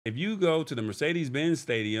If you go to the Mercedes-Benz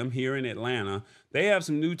Stadium here in Atlanta, they have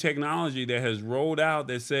some new technology that has rolled out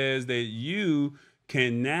that says that you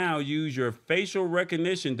can now use your facial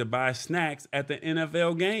recognition to buy snacks at the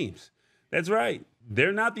NFL games. That's right.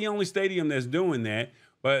 They're not the only stadium that's doing that,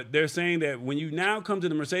 but they're saying that when you now come to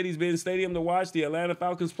the Mercedes-Benz Stadium to watch the Atlanta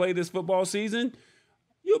Falcons play this football season,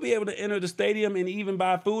 you'll be able to enter the stadium and even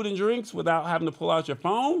buy food and drinks without having to pull out your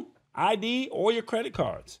phone, ID, or your credit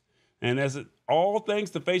cards. And that's all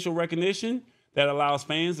thanks to facial recognition that allows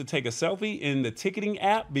fans to take a selfie in the ticketing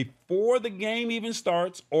app before the game even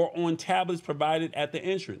starts or on tablets provided at the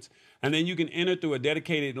entrance. And then you can enter through a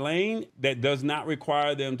dedicated lane that does not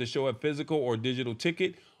require them to show a physical or digital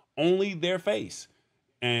ticket, only their face.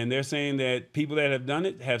 And they're saying that people that have done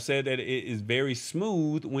it have said that it is very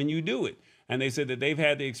smooth when you do it. And they said that they've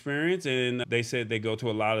had the experience, and they said they go to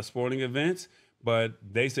a lot of sporting events, but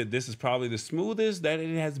they said this is probably the smoothest that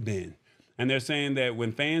it has been. And they're saying that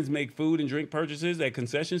when fans make food and drink purchases at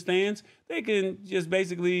concession stands, they can just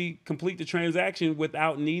basically complete the transaction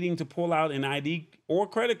without needing to pull out an ID or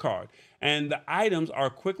credit card. And the items are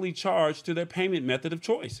quickly charged to their payment method of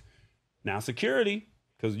choice. Now, security,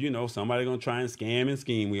 because, you know, somebody's going to try and scam and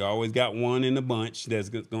scheme. We always got one in the bunch that's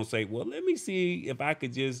going to say, well, let me see if I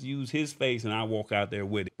could just use his face and I'll walk out there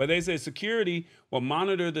with it. But they say security will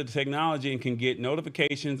monitor the technology and can get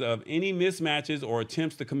notifications of any mismatches or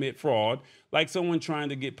attempts to commit fraud, like someone trying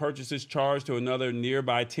to get purchases charged to another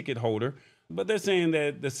nearby ticket holder. But they're saying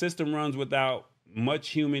that the system runs without much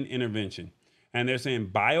human intervention. And they're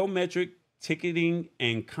saying biometric ticketing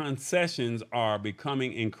and concessions are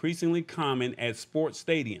becoming increasingly common at sports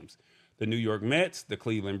stadiums. The New York Mets, the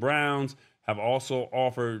Cleveland Browns have also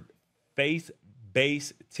offered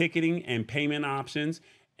face-based ticketing and payment options.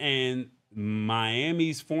 And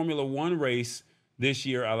Miami's Formula One race this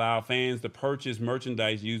year allowed fans to purchase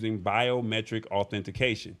merchandise using biometric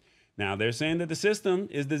authentication. Now, they're saying that the system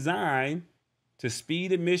is designed to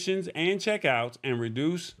speed admissions and checkouts and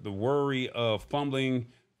reduce the worry of fumbling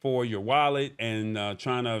for your wallet and I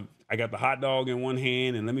got the hot dog in one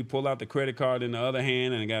hand and let me pull out the credit card in the other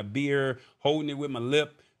hand, and I got beer, holding it with my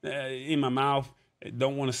lip in my mouth,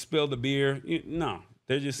 don't want to spill the beer. No,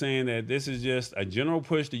 they're just saying that this is just a general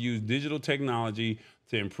push to use digital technology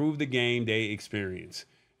to improve the game day experience.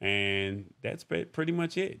 And that's pretty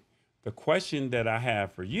much it. The question that I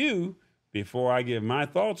have for you before I give my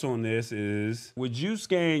thoughts on this is, would you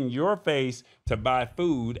scan your face to buy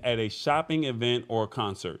food at a shopping event or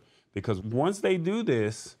concert? Because once they do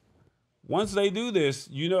this,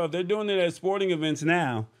 you know, if they're doing it at sporting events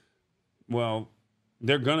now, well,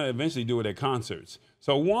 they're going to eventually do it at concerts.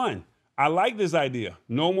 So 1, I like this idea.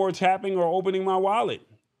 No more tapping or opening my wallet.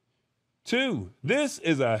 2, this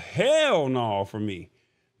is a hell no for me.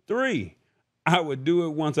 3, I would do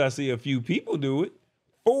it once I see a few people do it.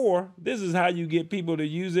 4, this is how you get people to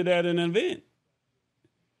use it at an event.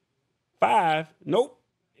 5, nope,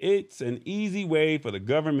 it's an easy way for the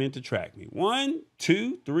government to track me. 1,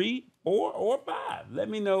 2, 3, 4, or 5. Let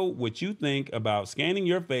me know what you think about scanning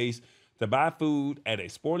your face to buy food at a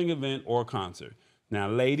sporting event or concert. Now,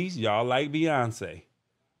 ladies, y'all like Beyonce.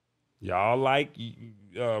 Y'all like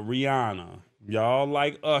Rihanna. Y'all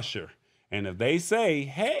like Usher. And if they say,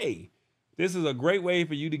 hey, this is a great way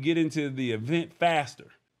for you to get into the event faster.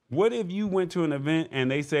 What if you went to an event and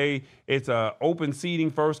they say it's open seating,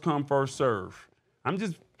 first come, first serve? I'm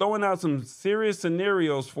just throwing out some serious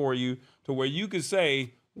scenarios for you to where you could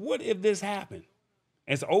say, what if this happened?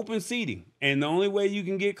 It's open seating, and the only way you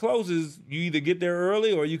can get close is you either get there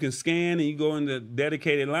early or you can scan and you go in the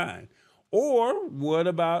dedicated line. Or what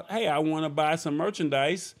about, hey, I want to buy some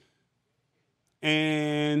merchandise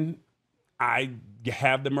and I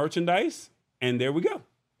have the merchandise, and there we go.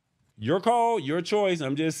 Your call, your choice.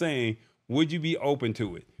 I'm just saying, would you be open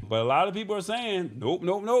to it? But a lot of people are saying, nope,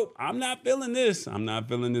 nope, nope. I'm not feeling this. I'm not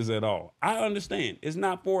feeling this at all. I understand. It's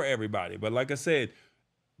not for everybody. But like I said,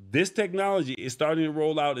 this technology is starting to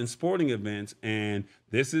roll out in sporting events, and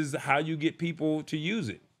this is how you get people to use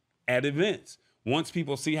it at events. Once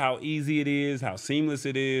people see how easy it is, how seamless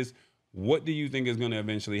it is, what do you think is going to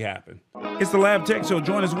eventually happen? It's the Lab Tech Show.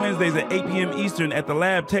 Join us Wednesdays at 8 p.m. Eastern at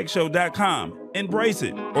thelabtechshow.com. Embrace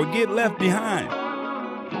it or get left behind.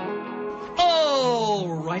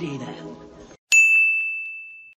 Alrighty then.